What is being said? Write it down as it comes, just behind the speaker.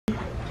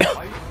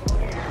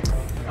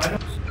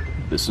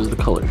this is the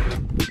color.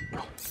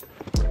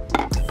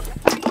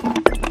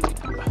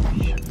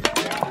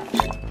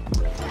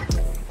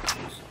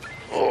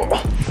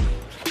 Oh.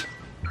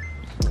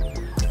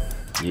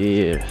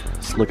 Yeah,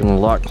 it's looking a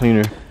lot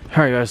cleaner.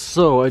 Alright guys,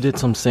 so I did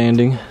some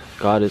sanding,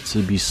 got it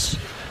to be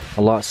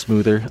a lot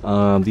smoother.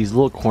 These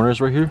little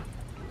corners right here,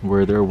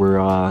 where there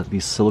were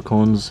these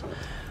silicones,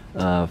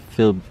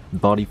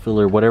 body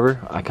filler,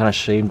 whatever, I kind of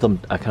shaved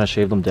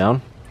them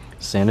down,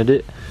 sanded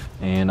it,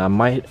 and I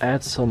might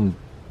add some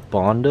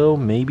Bondo,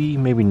 maybe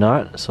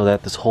not, so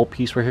that this whole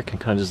piece right here can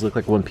kind of just look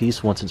like one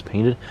piece once it's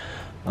painted.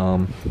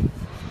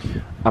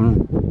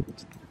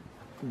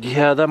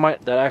 Yeah,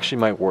 that actually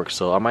might work.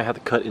 So I might have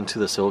to cut into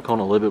the silicone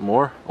a little bit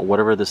more, or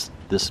whatever this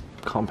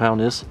compound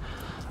is.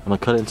 I'm gonna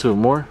cut into it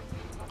more,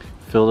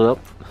 fill it up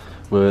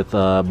with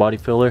body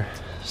filler,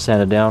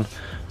 sand it down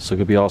so it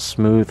could be all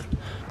smooth.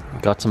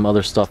 Got some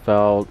other stuff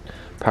out,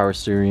 power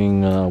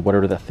steering,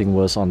 whatever that thing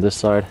was on this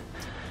side.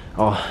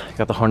 Oh,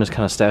 got the harness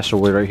kind of stashed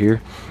away right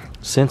here.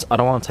 Since I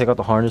don't want to take out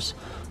the harness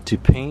to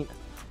paint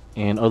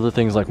and other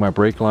things like my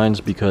brake lines,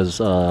 because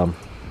I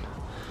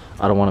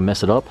don't want to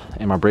mess it up,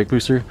 and my brake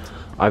booster.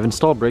 I've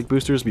installed brake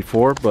boosters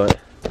before, but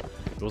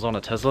it was on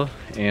a Tesla,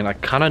 and I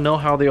kind of know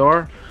how they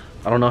are.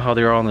 I don't know how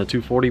they are on the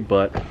 240,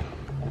 but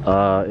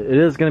it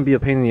is going to be a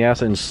pain in the ass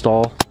to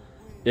install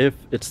if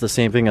it's the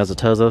same thing as a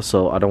Tesla,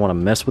 so I don't want to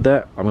mess with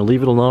that. I'm going to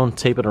leave it alone,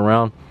 tape it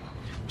around.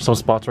 Some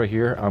spots right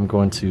here I'm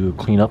going to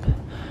clean up,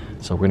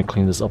 so we're going to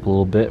clean this up a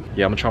little bit.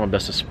 Yeah, I'm going to try my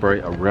best to spray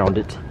around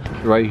it.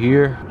 Right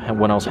here,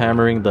 when I was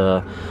hammering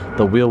the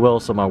wheel well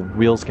so my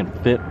wheels can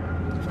fit,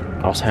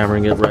 I was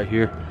hammering it right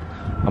here.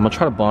 I'm going to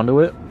try to Bondo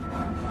it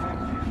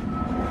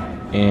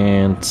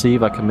and see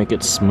if I can make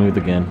it smooth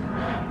again.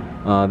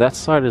 That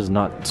side is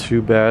not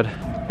too bad.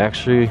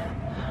 Actually,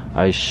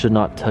 I should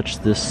not touch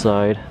this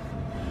side.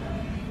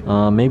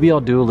 Maybe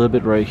I'll do a little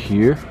bit right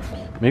here.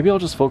 Maybe I'll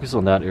just focus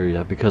on that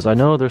area, because I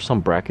know there's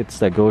some brackets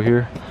that go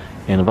here,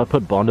 and if I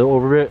put Bondo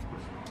over it,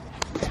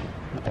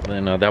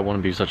 then that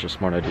wouldn't be such a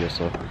smart idea.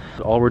 So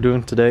all we're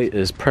doing today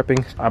is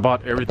prepping. I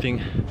bought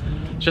everything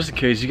just in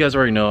case. You guys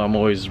already know I'm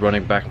always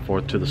running back and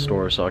forth to the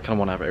store, so I kind of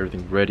want to have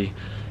everything ready.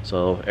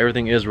 So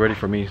everything is ready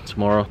for me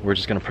tomorrow. We're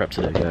just gonna prep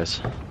today,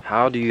 guys.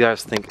 How do you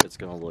guys think it's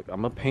gonna look?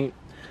 I'm gonna paint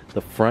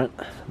the front,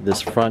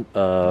 this front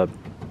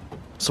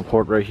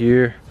support right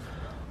here,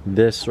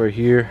 this right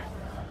here,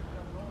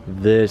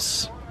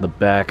 this, the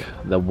back,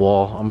 the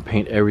wall. I'm gonna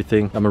paint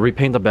everything. I'm gonna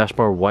repaint the bash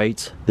bar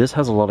white. This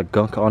has a lot of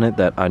gunk on it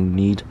that I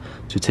need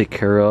to take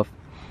care of.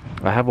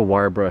 I have a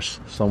wire brush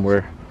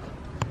somewhere.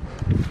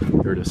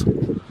 Here it is.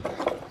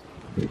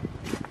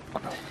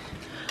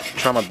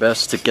 Try my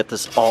best to get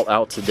this all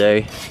out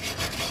today,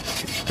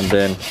 and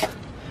then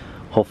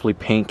hopefully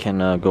paint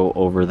can go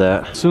over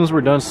that. As soon as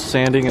we're done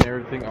sanding and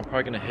everything, I'm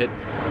probably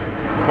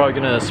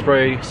gonna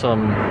spray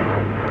some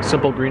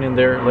simple green in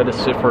there, let it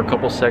sit for a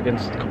couple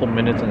seconds, a couple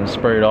minutes, and then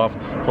spray it off.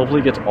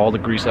 Hopefully it gets all the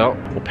grease out.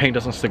 Well, paint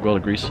doesn't stick well to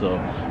grease, so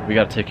we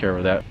gotta take care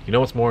of that. You know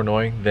what's more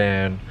annoying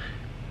than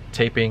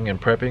taping and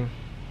prepping?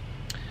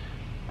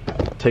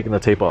 Taking the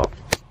tape off.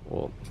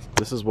 Well,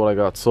 this is what I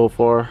got so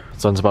far. The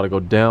sun's about to go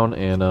down,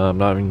 and I'm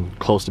not even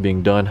close to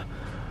being done,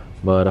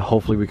 but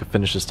hopefully we can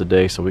finish this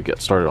today so we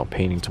get started on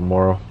painting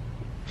tomorrow.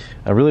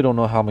 I really don't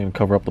know how I'm gonna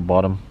cover up the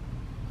bottom.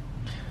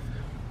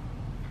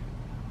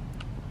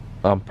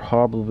 I'm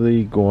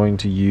probably going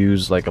to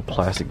use like a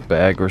plastic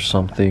bag or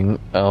something.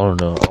 I don't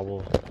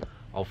know.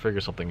 I'll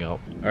figure something out.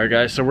 All right,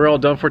 guys, so we're all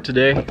done for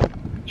today.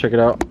 Check it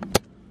out.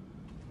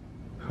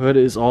 Hood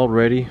is all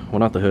ready. Well,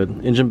 not the hood.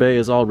 Engine bay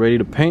is all ready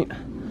to paint.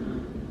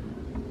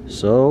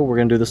 So we're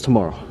gonna do this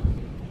tomorrow.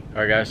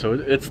 All right, guys, so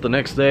it's the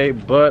next day,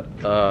 but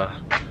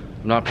I'm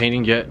not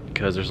painting yet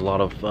because there's a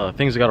lot of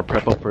things I gotta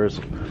prep up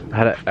first. I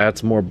had to add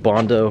some more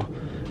Bondo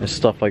and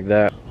stuff like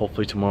that.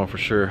 Hopefully tomorrow for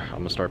sure I'm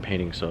gonna start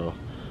painting. So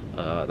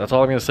that's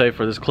all I'm gonna say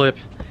for this clip,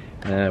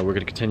 and we're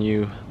gonna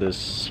continue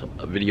this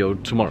video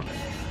tomorrow.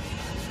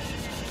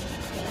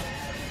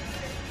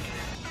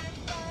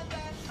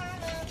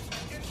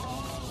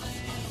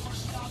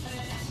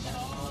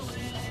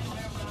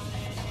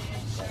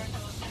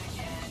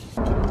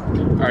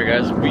 Alright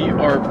guys, we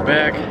are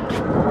back.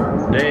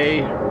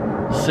 Day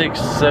 6,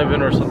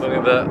 7 or something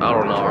like that. I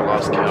don't know, I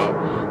lost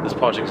count. This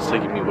project is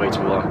taking me way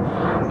too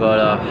long. But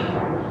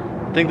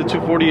I think the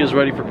 240 is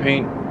ready for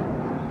paint.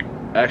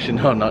 Actually,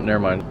 no, never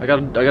mind. I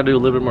gotta do a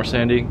little bit more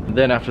sanding. And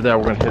then after that,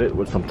 we're gonna hit it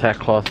with some tack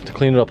cloth to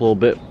clean it up a little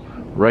bit.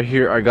 Right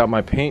here, I got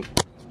my paint.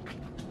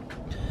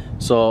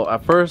 So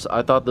at first,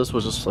 I thought this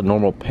was just a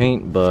normal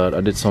paint, but I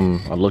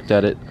looked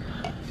at it,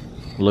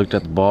 looked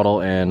at the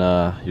bottle, and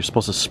you're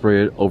supposed to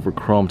spray it over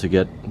chrome to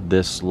get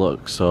this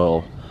look.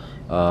 So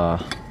I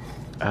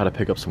had to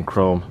pick up some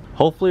chrome.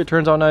 Hopefully it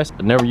turns out nice.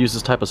 I never used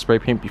this type of spray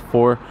paint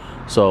before,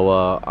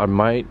 so I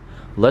might,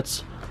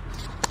 let's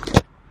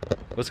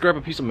grab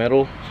a piece of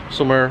metal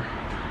somewhere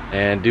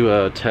and do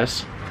a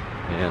test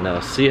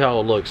and see how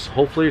it looks.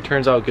 Hopefully it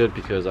turns out good,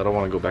 because I don't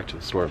want to go back to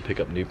the store and pick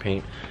up new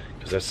paint,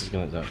 because that's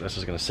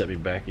just gonna set me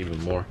back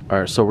even more. All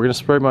right, so we're gonna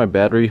spray my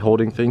battery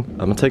holding thing. I'm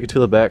gonna take it to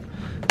the back,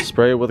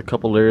 spray it with a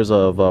couple layers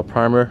of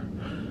primer,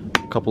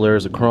 couple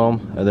layers of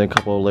chrome, and then a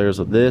couple of layers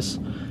of this,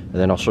 and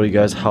then I'll show you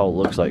guys how it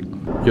looks like.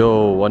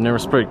 Yo, I never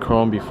sprayed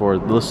chrome before.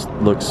 This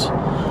looks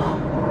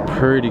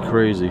pretty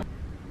crazy.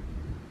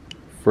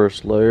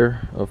 First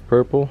layer of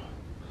purple.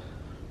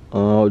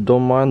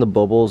 Don't mind the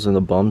bubbles and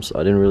the bumps. I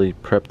didn't really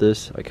prep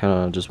this. I kind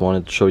of just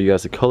wanted to show you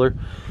guys the color.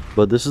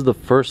 But this is the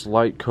first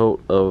light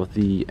coat of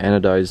the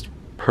anodized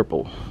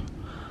purple.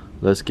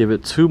 Let's give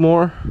it 2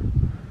 more.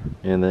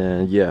 And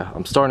then yeah,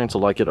 I'm starting to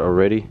like it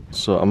already.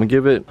 So I'm gonna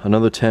give it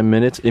another 10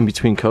 minutes in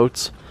between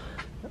coats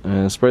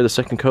and spray the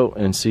second coat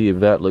and see if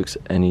that looks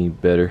any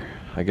better.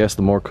 I guess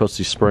the more coats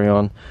you spray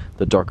on,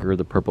 the darker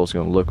the purple is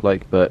going to look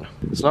like, but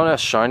it's not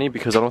as shiny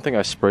because I don't think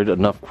I sprayed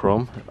enough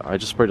chrome. I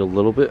just sprayed a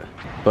little bit,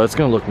 but it's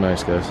going to look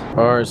nice, guys.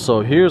 Alright,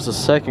 so here's the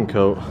second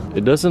coat.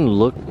 It doesn't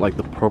look like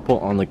the purple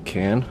on the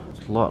can.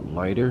 It's a lot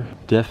lighter.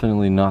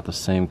 Definitely not the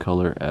same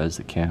color as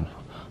the can.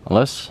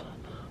 Unless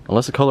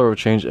the color will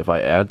change if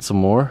I add some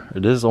more.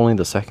 It is only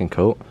the second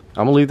coat.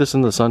 I'm gonna leave this in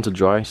the sun to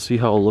dry, see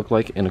how it'll look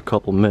like in a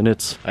couple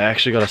minutes. I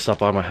actually gotta stop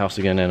by my house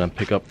again and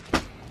pick up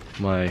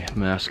my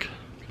mask.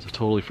 I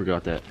totally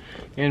forgot that.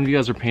 And if you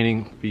guys are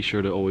painting, be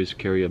sure to always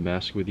carry a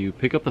mask with you.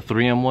 Pick up the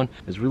 3M one.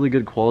 It's really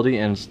good quality,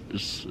 and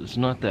it's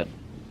not that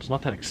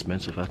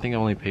expensive. I think I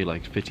only paid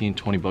like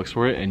 15-20 bucks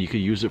for it, and you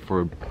could use it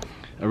for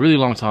a really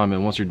long time.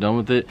 And once you're done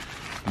with it,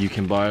 you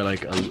can buy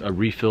like a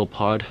refill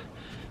pod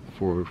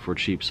for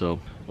cheap. So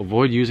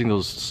avoid using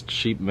those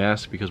cheap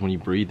masks because when you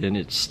breathe in,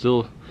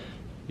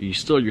 you're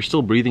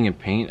still breathing in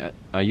paint.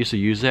 I used to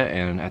use that,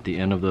 and at the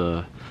end of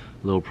the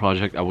little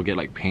project, I would get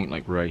like paint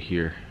like right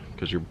here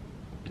because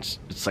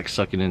it's like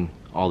sucking in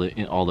all the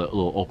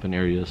little open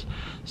areas.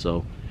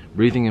 So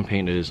breathing in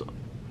paint is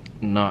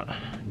not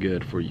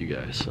good for you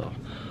guys. So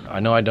I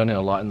know I've done it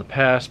a lot in the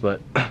past, but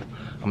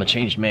I'm a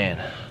changed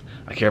man.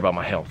 I care about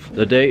my health.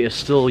 The day is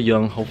still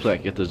young. Hopefully I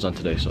can get this done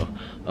today. So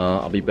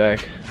I'll be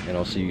back and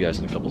I'll see you guys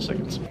in a couple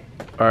seconds.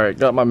 All right,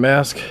 got my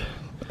mask.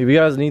 If you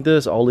guys need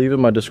this, I'll leave it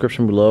in my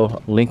description below.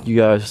 I'll link you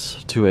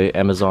guys to a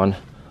Amazon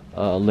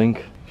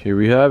link. Here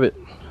we have it.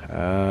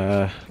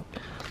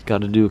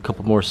 Got to do a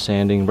couple more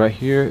sanding. Right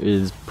here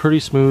is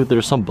pretty smooth.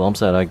 There's some bumps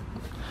that I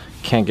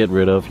can't get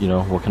rid of, you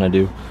know, what can I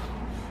do?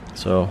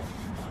 So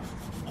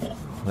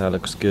that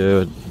looks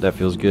good, that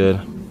feels good.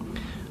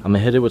 I'm gonna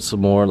hit it with some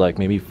more, like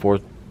maybe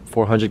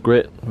 400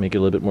 grit, make it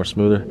a little bit more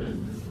smoother.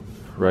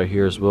 Right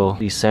here as well.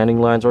 These sanding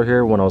lines right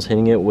here, when I was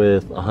hitting it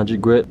with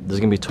 100 grit, this is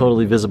gonna be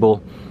totally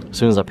visible as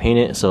soon as I paint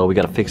it, so we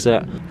gotta fix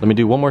that. Let me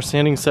do one more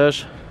sanding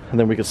sesh, and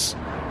then we can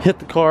hit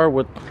the car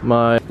with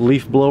my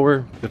leaf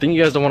blower. The thing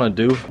you guys don't want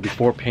to do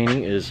before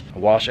painting is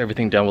wash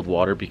everything down with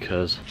water,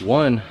 because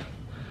 1,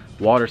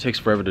 water takes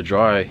forever to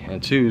dry,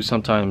 and 2,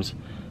 sometimes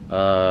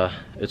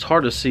it's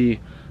hard to see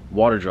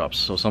water drops.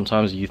 So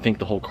sometimes you think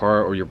the whole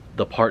car or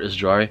the part is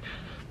dry,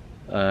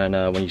 and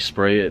when you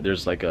spray it,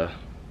 there's a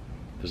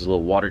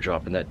little water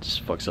drop, and that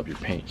just fucks up your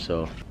paint.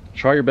 So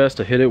try your best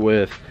to hit it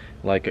with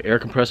like an air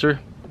compressor.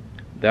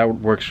 That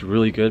works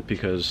really good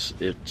because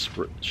it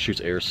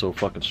shoots air so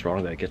fucking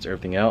strong that it gets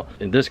everything out.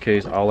 In this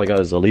case, all I got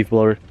is a leaf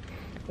blower,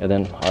 and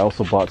then I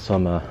also bought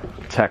some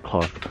tack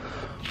cloth.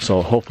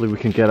 So hopefully we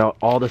can get out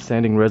all the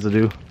sanding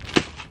residue,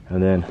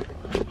 and then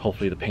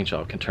hopefully the paint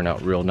job can turn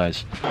out real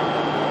nice.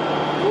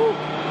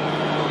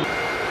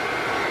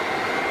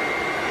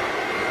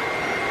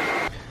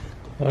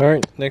 All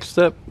right, next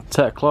step,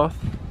 tack cloth.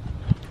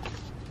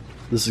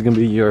 This is gonna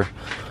be your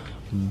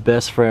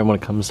best friend when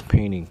it comes to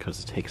painting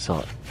because it takes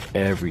out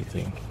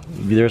everything.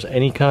 If there's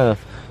any kind of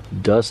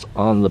dust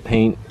on the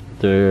paint,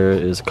 there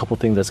is a couple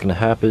things that's gonna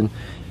happen.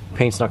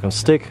 Paint's not gonna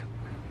stick.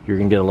 You're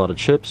gonna get a lot of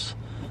chips.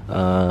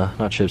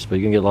 Not chips, but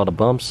you're gonna get a lot of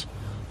bumps.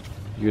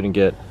 You're gonna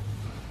get,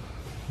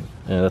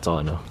 yeah, that's all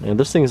I know. And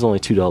this thing is only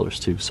 $2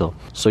 too. So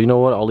you know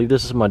what? I'll leave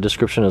this in my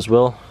description as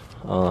well.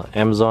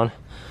 Amazon,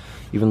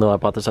 even though I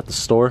bought this at the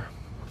store.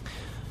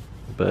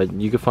 But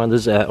you can find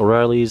this at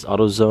O'Reilly's,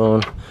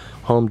 AutoZone,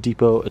 Home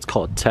Depot. It's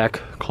called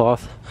tack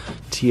cloth,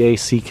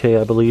 T-A-C-K,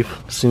 I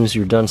believe. As soon as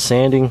you're done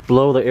sanding,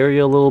 blow the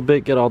area a little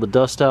bit, get all the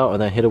dust out,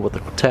 and then hit it with the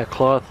tack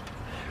cloth.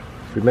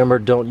 Remember,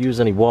 don't use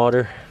any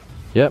water.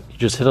 Yep, you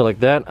just hit it like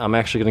that. I'm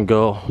actually gonna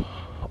go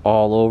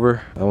all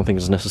over. I don't think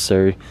it's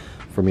necessary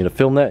for me to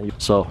film that.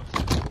 So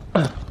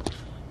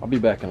I'll be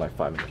back in like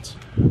 5 minutes.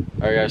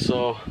 Alright guys,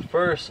 so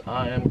first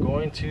I am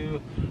going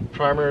to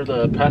primer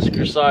the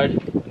passenger side,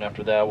 and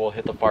after that we'll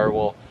hit the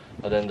firewall,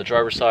 and then the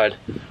driver's side,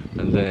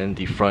 and then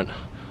the front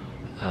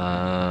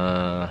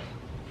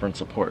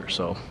support.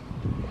 So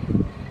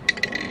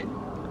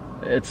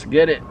let's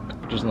get it.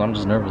 I'm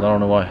just nervous. I don't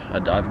know why.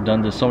 I've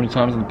done this so many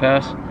times in the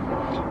past.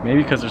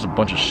 Maybe because there's a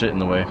bunch of shit in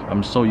the way.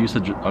 I'm so used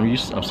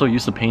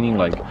to painting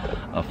like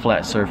a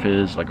flat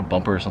surface, like a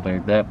bumper or something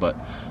like that. But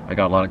I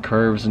got a lot of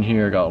curves in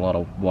here. Got a lot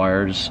of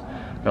wires.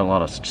 Got a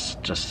lot of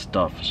just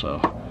stuff. So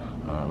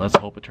let's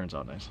hope it turns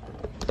out nice.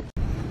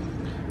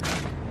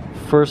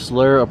 First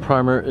layer of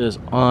primer is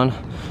on.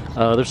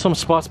 There's some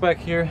spots back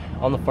here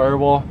on the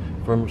firewall.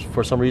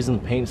 For some reason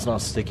the paint's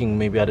not sticking.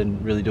 Maybe I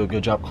didn't really do a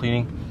good job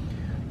cleaning,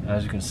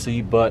 as you can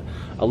see, but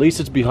at least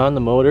it's behind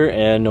the motor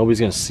and nobody's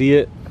gonna see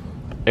it.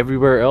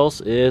 Everywhere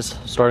else is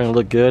starting to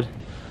look good.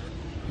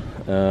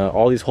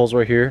 All these holes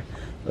right here,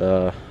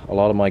 a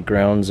lot of my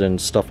grounds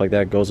and stuff like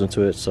that goes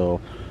into it, so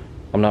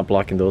I'm not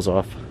blocking those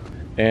off.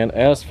 And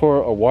as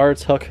for a wire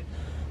tuck,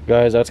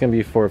 guys, that's gonna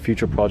be for a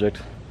future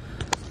project.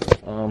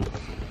 I'm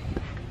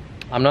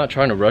not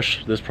trying to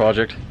rush this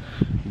project,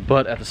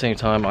 but at the same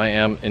time I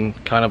am in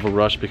kind of a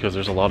rush because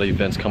there's a lot of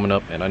events coming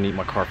up and I need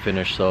my car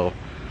finished. So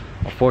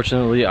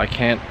unfortunately I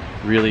can't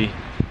really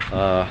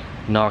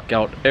knock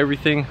out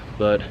everything,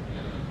 but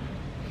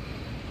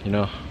you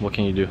know, what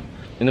can you do?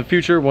 In the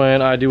future,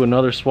 when I do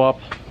another swap,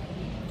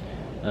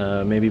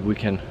 maybe we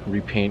can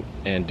repaint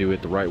and do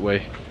it the right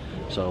way.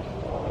 So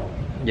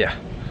yeah,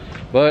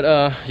 but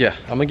yeah,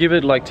 I'm gonna give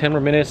it like 10 more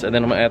minutes and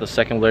then I'm gonna add the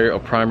second layer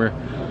of primer.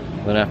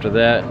 Then after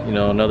that, you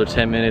know, another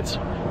 10 minutes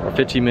or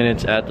 15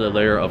 minutes, add the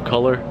layer of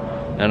color.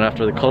 And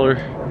after the color,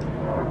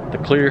 the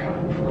clear.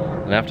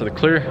 And after the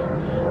clear,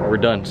 we're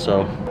done.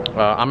 So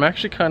I'm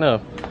actually kind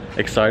of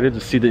excited to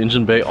see the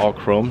engine bay all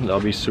chrome. That'll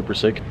be super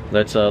sick.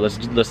 Let's do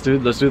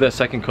that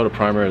second coat of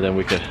primer, and then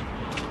we could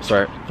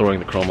start throwing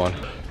the chrome on.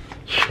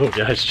 Yo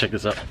guys, check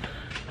this out.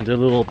 I did a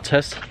little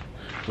test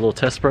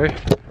spray.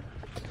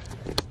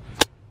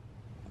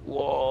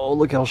 Whoa,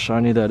 look how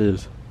shiny that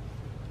is.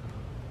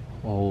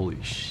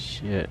 Holy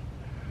shit.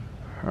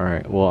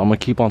 Alright, well, I'm gonna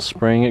keep on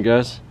spraying it,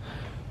 guys,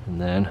 and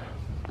then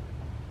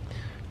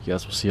you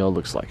guys will see how it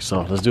looks like.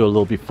 So let's do a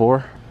little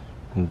before,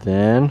 and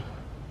then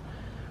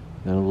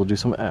we'll do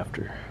some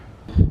after.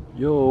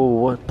 Yo,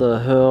 what the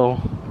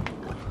hell?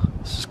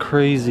 This is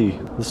crazy.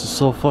 This is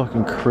so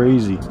fucking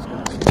crazy.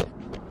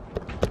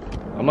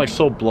 I'm like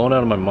so blown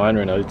out of my mind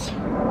right now.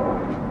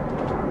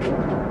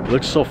 It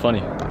looks so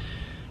funny.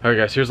 Alright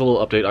guys, here's a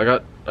little update. I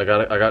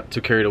got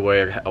too carried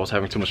away. I was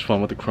having too much fun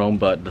with the chrome,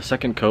 but the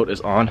second coat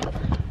is on,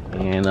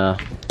 and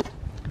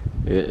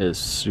it is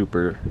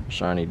super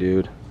shiny,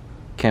 dude.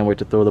 Can't wait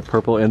to throw the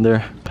purple in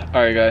there.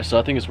 Alright guys, so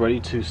I think it's ready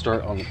to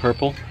start on the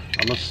purple.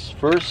 I'm gonna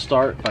first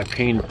start by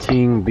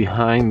painting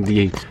behind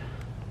the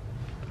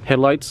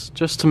headlights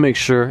just to make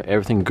sure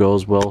everything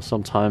goes well.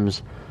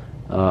 Sometimes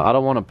I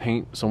don't want to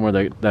paint somewhere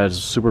that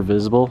is super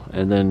visible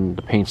and then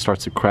the paint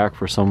starts to crack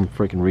for some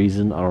freaking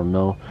reason. I don't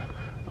know.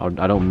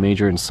 I don't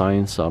major in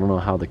science, so I don't know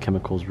how the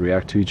chemicals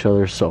react to each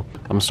other. So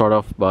I'm gonna start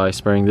off by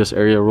spraying this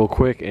area real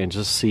quick and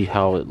just see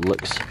how it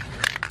looks.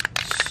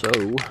 So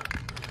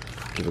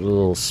give it a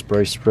little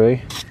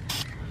spray,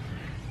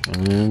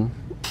 and then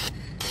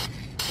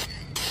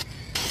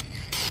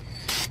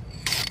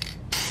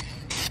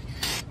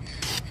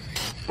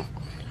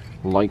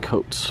light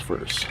coats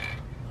first.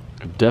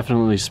 It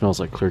definitely smells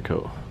like clear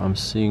coat. I'm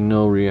seeing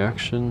no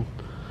reaction,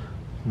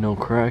 no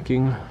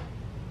cracking.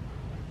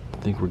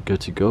 I think we're good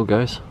to go,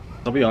 guys.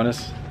 I'll be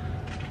honest,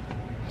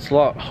 it's a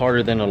lot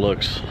harder than it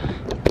looks.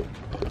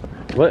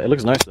 But it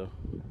looks nice though.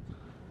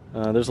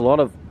 There's a lot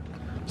of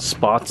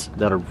spots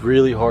that are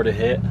really hard to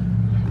hit.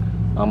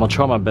 I'm gonna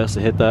try my best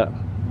to hit that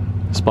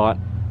spot,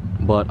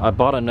 but I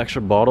bought an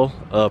extra bottle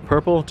of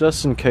purple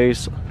just in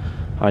case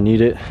I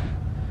need it,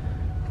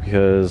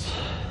 because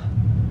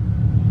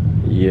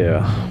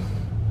yeah,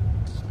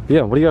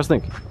 what do you guys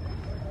think?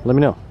 Let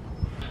me know.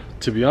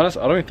 To be honest,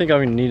 I don't even think I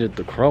even needed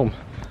the chrome.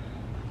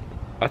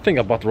 I think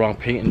I bought the wrong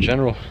paint in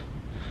general,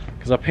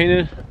 because I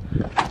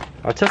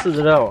tested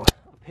it out.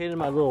 I painted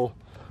my little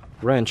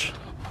wrench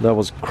that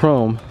was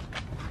chrome,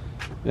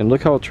 and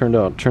look how it turned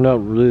out. It turned out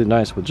really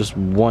nice with just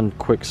one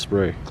quick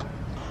spray.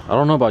 I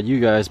don't know about you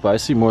guys, but I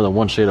see more than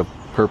one shade of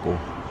purple.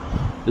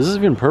 Is this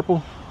even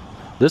purple?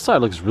 This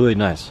side looks really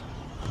nice.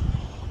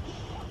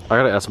 I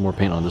gotta add some more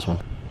paint on this one.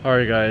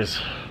 Alright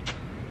guys,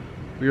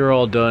 we are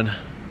all done.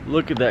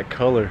 Look at that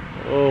color.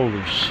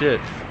 Holy shit.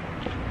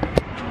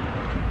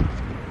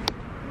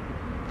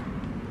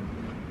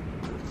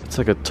 It's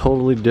like a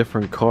totally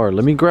different car.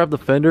 Let me grab the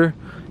fender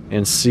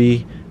and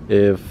see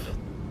if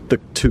the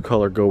two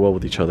color go well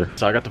with each other.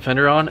 So I got the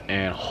fender on,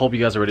 and hope you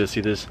guys are ready to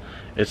see this.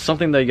 It's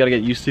something that you gotta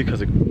get used to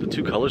because the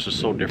two colors are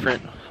so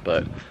different,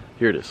 but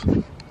here it is.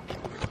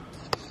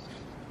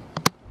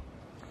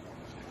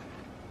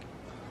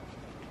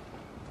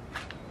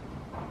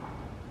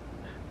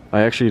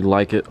 I actually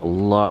like it a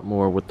lot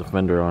more with the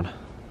fender on.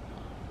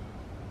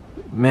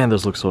 Man,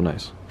 this looks so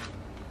nice.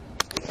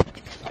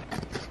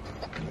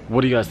 What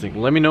do you guys think?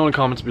 Let me know in the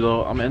comments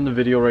below. I'm ending the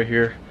video right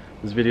here.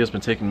 This video has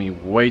been taking me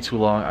way too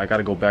long. I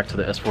gotta go back to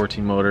the S14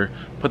 motor,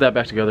 put that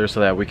back together so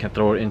that we can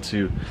throw it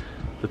into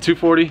the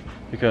 240,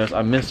 because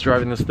I miss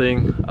driving this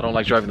thing. I don't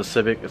like driving the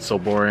Civic, it's so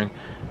boring.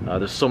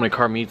 There's so many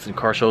car meets and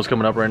car shows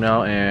coming up right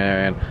now,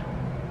 and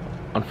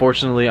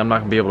unfortunately I'm not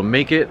gonna be able to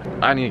make it.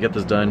 I need to get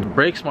this done. It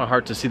breaks my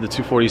heart to see the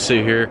 240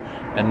 sit here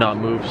and not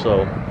move,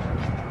 so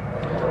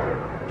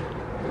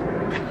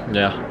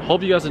yeah.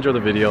 Hope you guys enjoyed the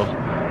video.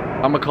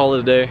 I'm gonna call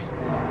it a day.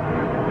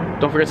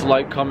 Don't forget to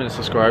like, comment, and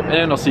subscribe,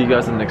 and I'll see you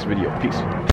guys in the next video. Peace.